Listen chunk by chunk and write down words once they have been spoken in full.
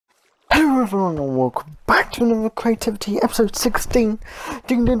Hello everyone and welcome back to another Creativity episode 16.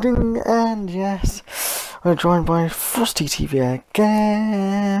 Ding ding ding, and yes, we're joined by Frosty TV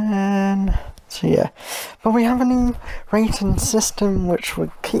again. So yeah, but we have a new rating system which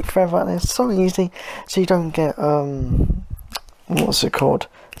will keep forever, and it's so easy so you don't get what's it called?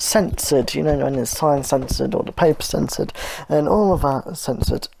 Censored, you know, when it's sign censored or the paper censored and all of that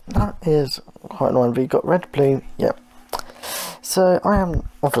censored. That is quite annoying. We got red, blue, yep. So I am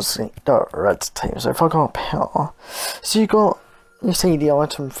obviously the red team. So if I go up here, so you see the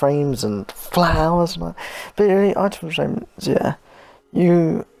item frames and flowers and that. But the item frames, yeah,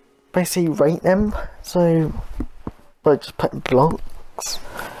 you basically rate them. So by just putting blocks.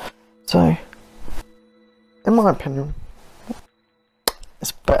 So in my opinion,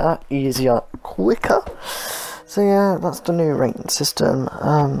 it's better, easier, quicker. So yeah, that's the new rating system.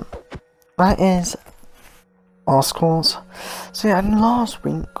 That is our scores. So yeah, and last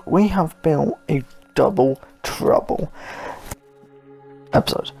week we have built a double trouble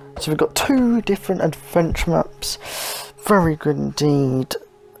episode. So we've got two different adventure maps. Very good indeed.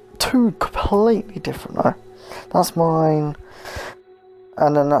 Two completely different though. That's mine.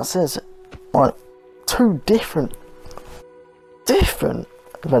 And then that says like two different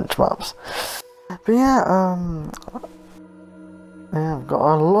adventure maps. But yeah, I've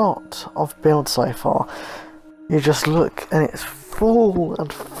got a lot of builds so far. You just look and it's full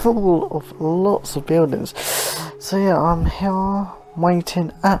of lots of buildings. So yeah, I'm here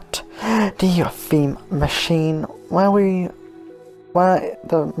waiting at the theme machine where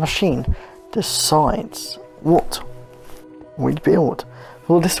the machine decides what we build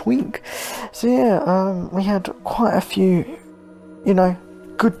for this week. So yeah, we had quite a few, you know,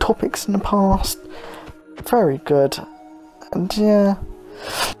 good topics in the past. Very good. And yeah.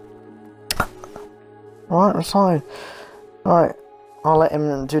 Right, that's fine. Right, I'll let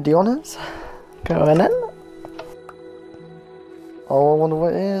him do the honours. Go on then. Oh, I wonder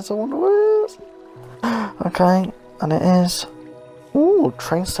what it is, Okay, and it is... Ooh,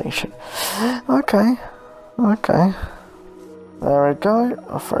 train station. Okay. There we go.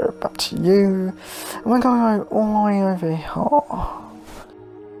 I'll throw it back to you. And we're going to go all the way over here.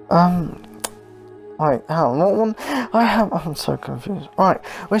 Right, what one? I'm so confused. Right,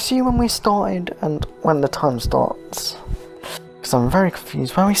 we'll see when we started and when the time starts. Because I'm very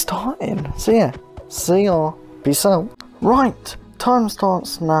confused where we started. So yeah, see ya. Peace out. Right, time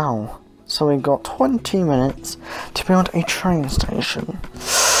starts now. So we've got 20 minutes to build a train station.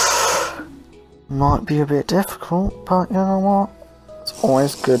 Might be a bit difficult, but you know what? It's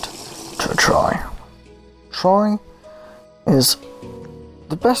always good to try. Try is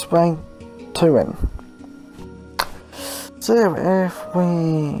the best way to win. So if we...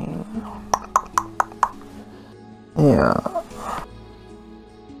 Yeah.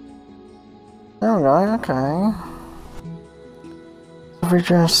 There we go, okay. If we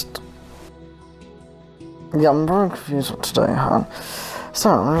just... Yeah, I'm very confused what to do, hon. So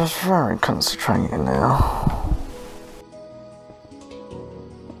I'm just very concentrating now.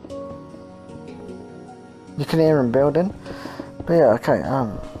 You can hear him building. But yeah, okay,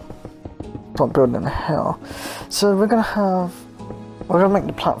 start building a hill. So we're gonna make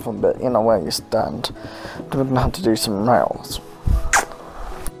the platform bit, you know, where you stand. But we're gonna have to do some rails.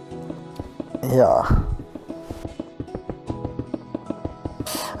 Yeah.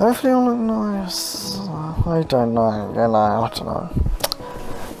 Hopefully it'll look nice. I don't know, you know, I don't know.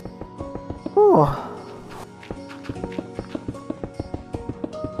 Ooh.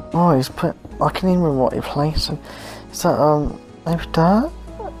 Oh, he's put, I can even remember what he placed. Is that, maybe dirt?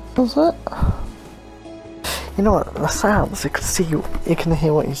 Is it? You know what, the sounds, you can see, you can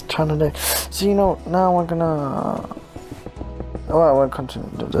hear what he's trying to do. So you know, now we're gonna... Well, we'll continue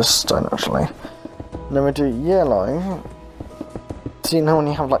to do this stone actually. And then we do yellow. So you know when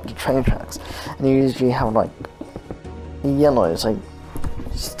you have like the train tracks, and you usually have like yellow is like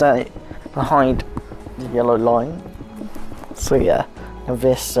stay behind the yellow line. So yeah, and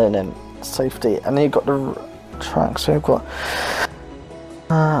this and then safety, and then you've got the tracks. So you've got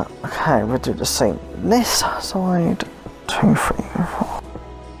okay, we'll do the same. This side, 2, 3, 4.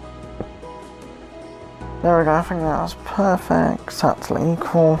 There we go. I think that's perfect. Exactly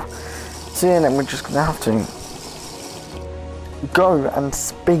equal. So yeah, then we're just gonna have to go and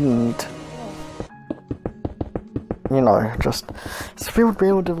speed, you know, just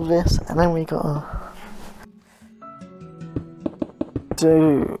build of this, and then we gotta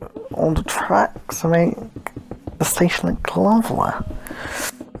do all the tracks and make the station look lovely.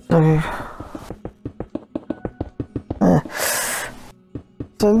 So yeah.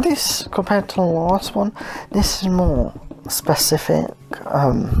 So this, compared to the last one, this is more specific.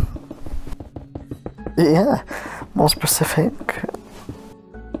 Yeah, more specific.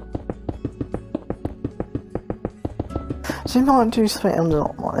 So you might do something under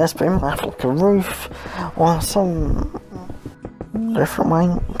like this, but you might have like a roof or some different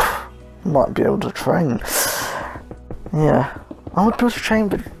way. Might be able to train. Yeah, I would build a train,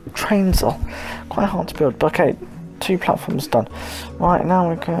 but trains are quite hard to build. But okay, 2 platforms done. Right, now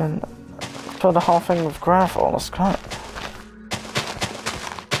we can fill the whole thing with gravel. Let's go.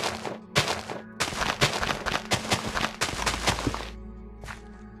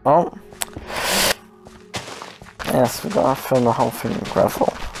 Oh. Yes, we gotta fill the whole thing with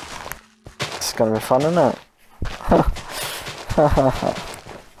gravel. It's gonna be fun, isn't it?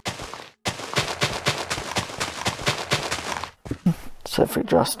 So if we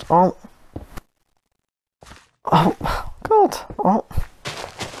just... Oh, God. Oh.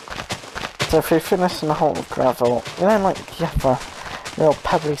 So if we finish in the hole of gravel, you know, like, you have little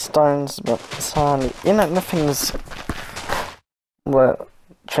pebbly stones, but sadly, you know, nothing's where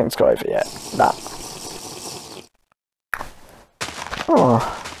trains go over yet. That. Oh.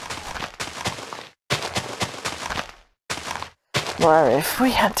 Well, if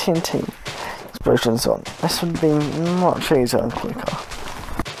we had TNT explosions on, this would be much easier and quicker.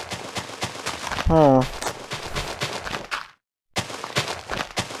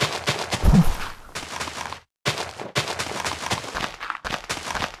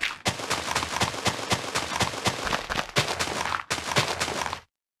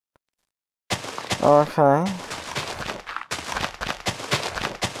 Okay.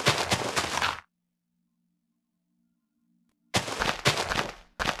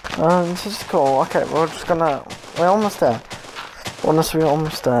 This is cool. Okay, we're almost there. Honestly, we're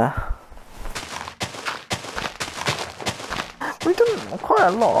almost there. We've done quite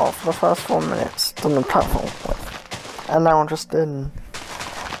a lot for the first 4 minutes, done the platform. And now we're just in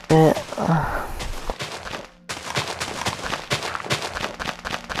it.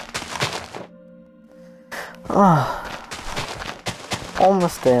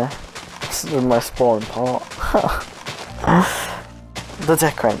 Almost there. This is the most boring part. The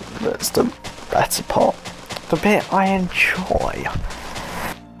decorating, that's the better part. The bit I enjoy.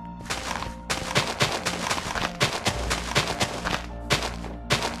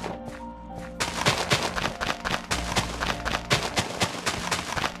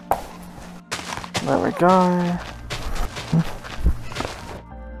 There we go.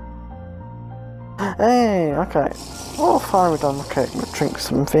 Hey, okay. Oh, fine, we're done. Okay, we'll drink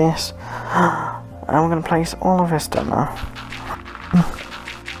some of this. And we're going to place all of this down now.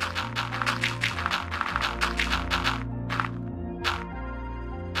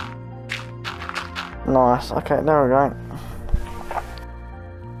 Nice, okay, there we go.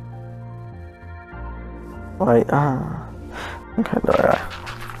 Wait, okay, there we go.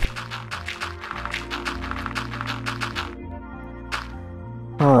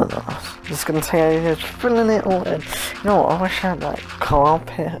 Oh, nice. Just gonna take ages filling it all in. You know what, I wish I had like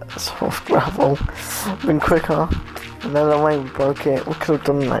carpet, sort of gravel, been quicker. And then the way we broke it, we could have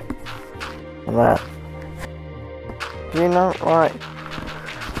done like that. You know, right.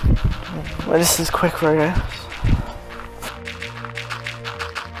 Well, this is quick, I guess.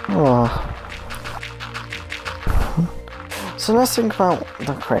 Oh. So let's think about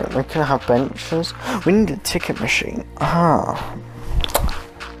the crate. We could have benches. We need a ticket machine. Yeah,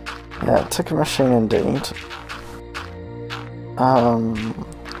 ticket machine indeed.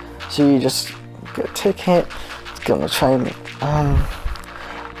 So you just get a ticket, get on the train.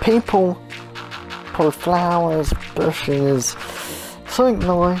 People, probably flowers, bushes, something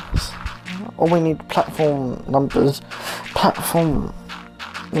nice. Or we need platform numbers. Platform,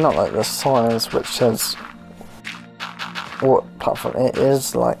 not like the signs which says what platform it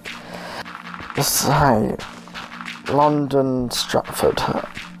is, like, let's say London, Stratford,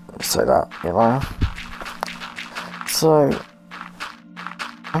 say that, you know. So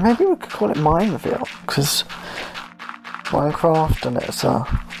maybe we could call it Mineville, because Minecraft and it's a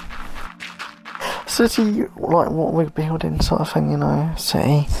city, like what we're building sort of thing, you know,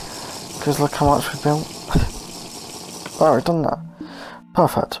 city, because look how much we built. Right, we've done that.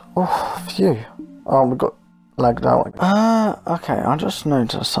 Perfect. Oh, phew. Oh, we got lagged out. Okay, I just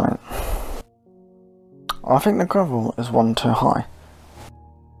noticed something. I think the gravel is one too high.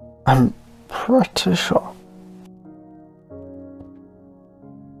 I'm pretty sure.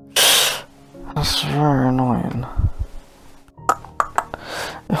 That's very annoying.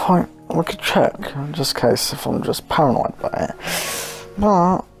 We could check, just in case if I'm just paranoid by it.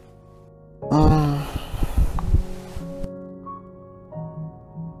 But,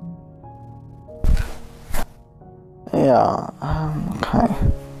 yeah, okay.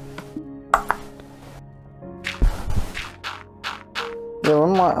 Yeah,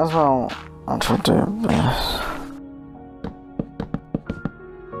 we might as well actually do this.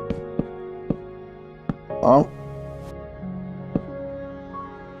 Oh.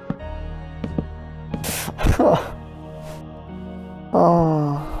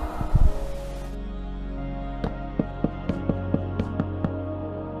 Oh.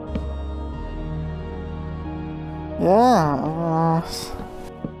 Yeah, yes.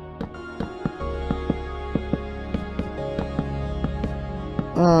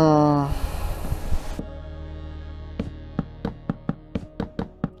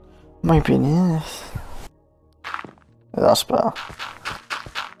 Maybe it is. That's better.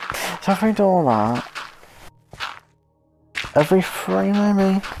 So if we do all that, every 3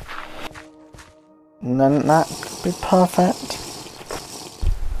 maybe, and then that could be perfect.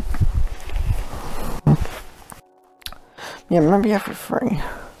 Yeah, maybe every 3.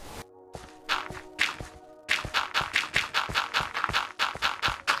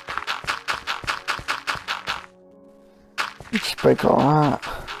 Just break all that.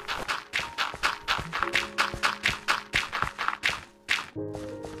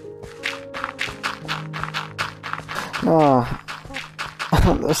 Oh,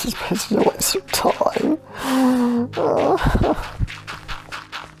 this is basically a waste of time.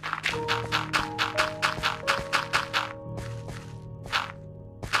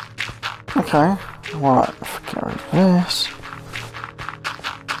 Okay, right, forget rid of this.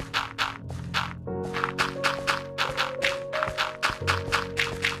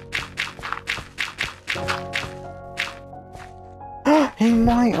 He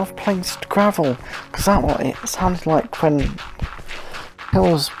might have placed gravel, because that's what it sounded like when he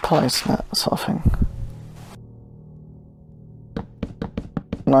was placing it, sort of thing.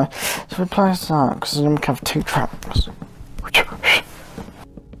 No, so we place that, because then we can have 2 tracks.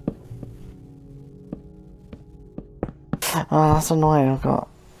 Oh, that's annoying, I've got...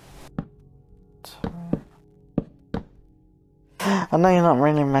 I know you're not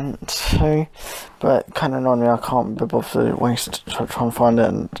really meant to, but kind of annoying me, I can't be bothered to waste to try and find it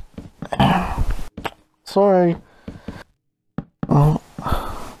and... Sorry. Oh.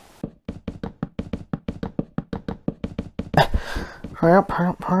 Hurry up, hurry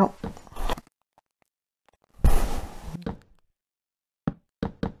up, hurry up.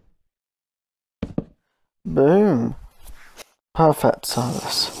 Boom. Perfect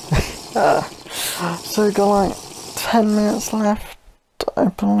service. So we got like 10 minutes left, I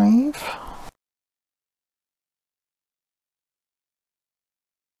believe.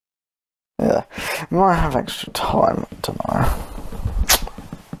 Yeah, we might have extra time, I don't know.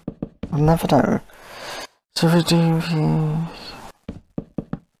 I never know. So we do these.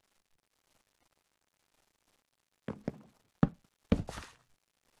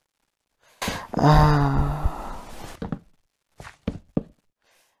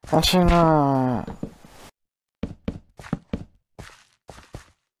 Actually, no.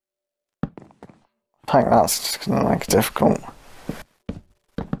 I think that's just gonna make it difficult.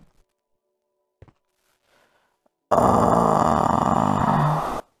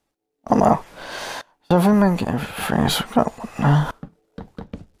 Oh well. So if we make it every 3, so we've got 1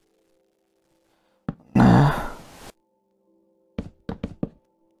 there.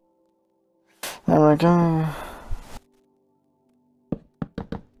 There we go.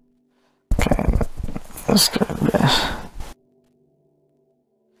 Okay, let's go with this.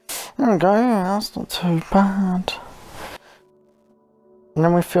 There we go, that's not too bad. And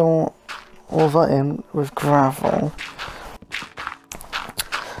then we fill all that in with gravel.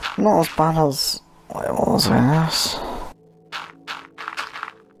 Not as bad as it was, I guess.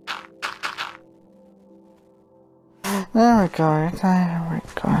 There we go, there we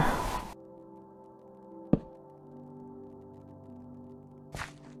go.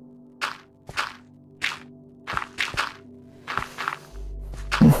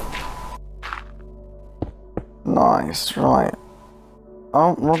 Nice, right.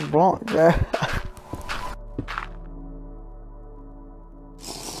 Oh, wrong block, yeah.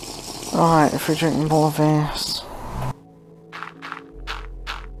 Alright, if we drink more of this.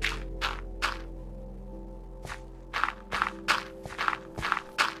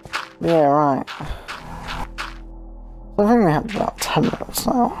 Yeah, right. I think we have about 10 minutes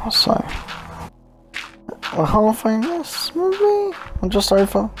now, so... We're halfway in this, maybe? Or just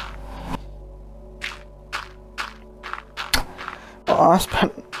over? I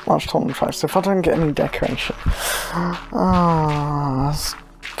spent much time on trying, so if I don't get any decoration, that's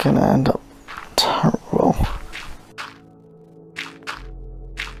gonna end up terrible.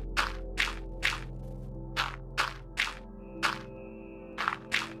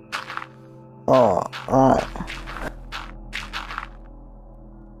 Oh, right.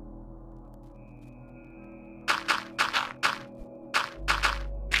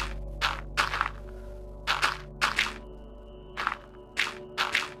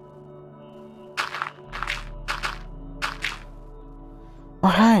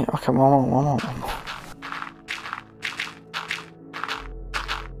 right, okay, one more.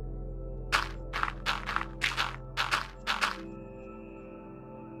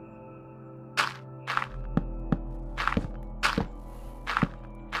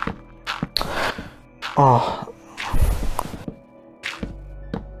 Oh.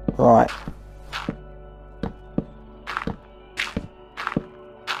 Right.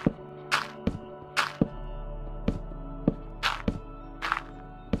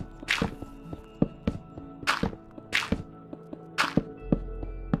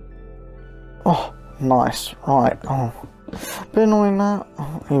 Oh, nice. Right. Oh. Bit annoying that.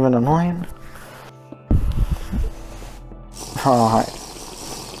 Oh, even annoying. Alright.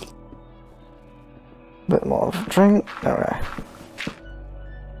 Bit more of a drink. There we go.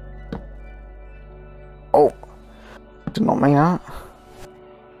 Oh. Did not mean that.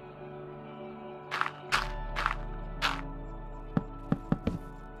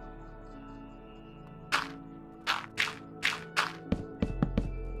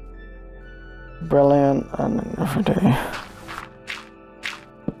 Brilliant, and then every day.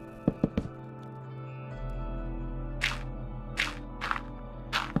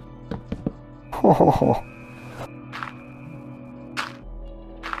 Oh.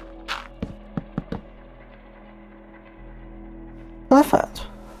 Perfect.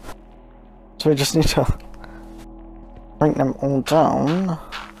 So we just need to bring them all down.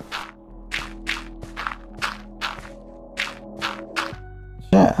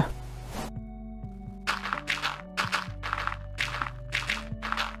 Yeah.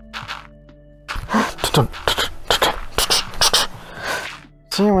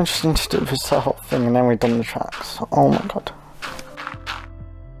 See, we just need to do this whole thing and then we've done the tracks. Oh my god.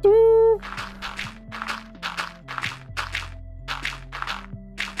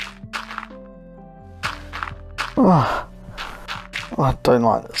 Oh, I don't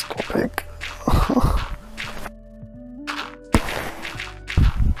like this topic.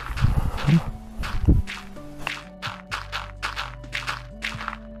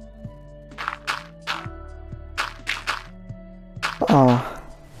 Oh.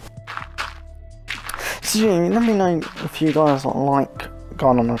 So let me know if you guys like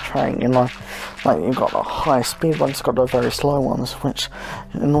going on a train, you know, like you've got the high speed ones, got the very slow ones, which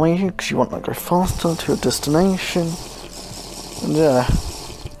annoy you because you want to go faster to a destination. And yeah.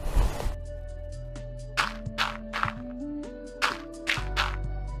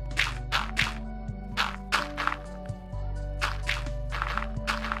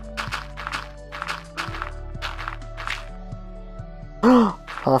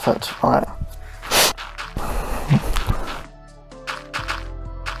 Perfect, right.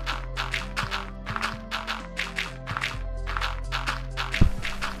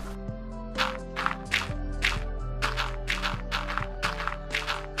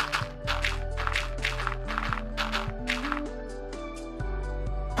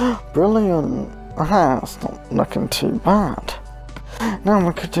 Brilliant. That's not looking too bad. Now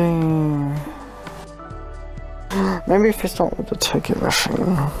we could do... Maybe if we start with the ticket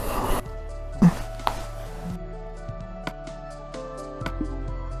machine.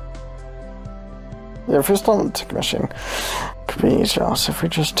 Yeah, if we start with the ticket machine, it could be easier. So if we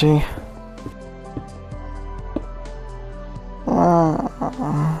just do...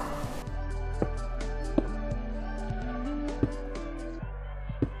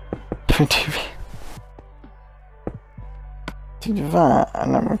 do that,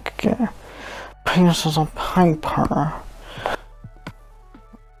 and then we could get pieces of paper.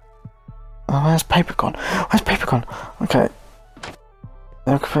 Oh, where's paper gone? Where's paper gone? Okay.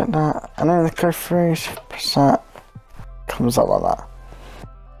 Then we can put that, and then we go through, press that, comes up like that.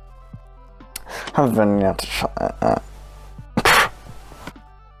 Haven't really had to shut it.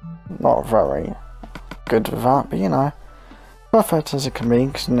 Not very good with that, but you know, perfect as it can be,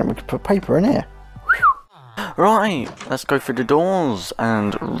 because then we can put paper in here. Right, let's go through the doors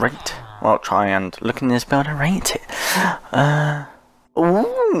and rate. Well, try and look in this building, rate it.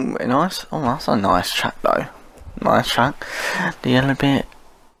 Ooh, nice. Oh, that's a nice track though. Nice track. The yellow bit.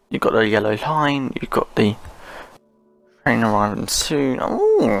 You've got the yellow line. You've got the train arriving soon.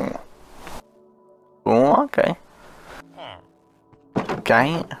 Ooh. Oh, okay.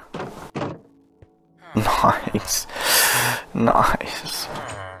 Gate. Nice. Nice.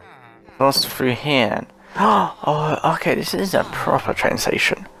 What's through here? Oh, okay, this is a proper train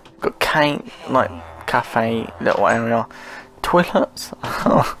station. Got cake, like, cafe, little area. Toilets?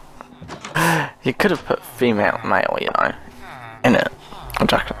 You could have put female, male, you know, in it.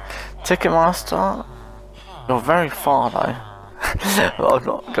 Exactly. Ticketmaster? You're very far though. Well, I'm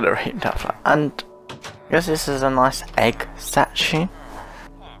not gonna read that. And I guess this is a nice egg statue.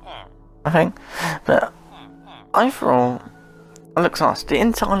 I think. But overall, it looks nice. The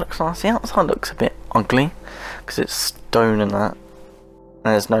inside looks nice. The outside looks a bit ugly because it's stone and that. And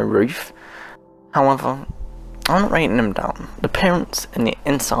there's no roof. However, I'm not rating them down. The appearance and the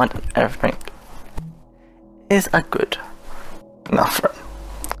inside and everything is a good enough for it.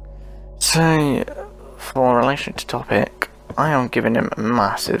 So, for relation to topic, I am giving him a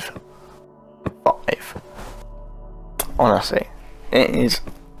massive 5. Honestly, it is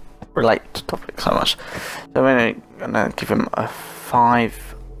related to topic so much. So I'm gonna give him a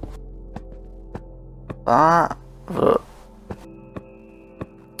 5. And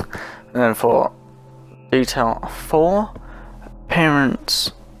then for detail, a 4.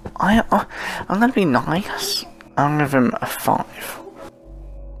 Appearance, I'm gonna be nice. I'm gonna give him a 5.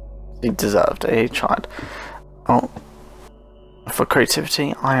 He deserved it. He tried. Oh, for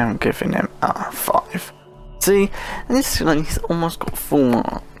creativity, I am giving him a 5. See, this he's almost got full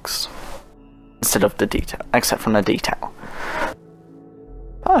marks instead of the detail, except from the detail.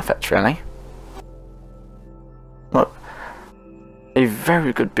 Perfect, really. Look, a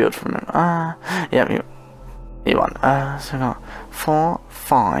very good build from him. Yeah, he won. So we got 4,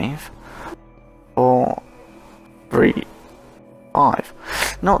 5, 4, 3, 5.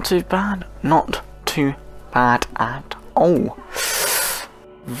 Not too bad. Not too bad at all.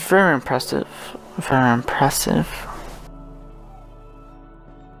 Very impressive. Very impressive.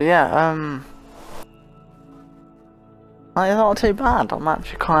 Yeah, not too bad. I'm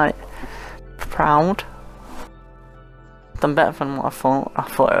actually quite proud. Done better than what I thought. I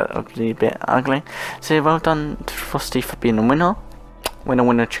thought it would be a bit ugly. So well done to Frosty for being a winner.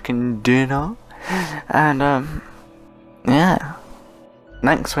 Winner chicken dinner. And yeah.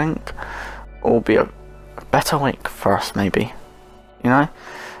 Next week will be a better week for us, maybe. You know?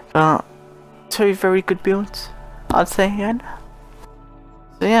 But 2 very good builds, I'd say, again.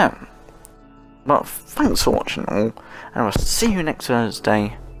 So yeah. But thanks for watching all, and I'll see you next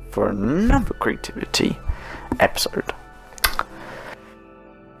Thursday for another creativity episode.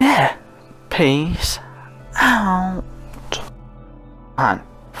 Yeah. Peace out. And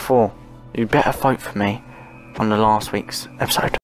before, you better vote for me on the last week's episode.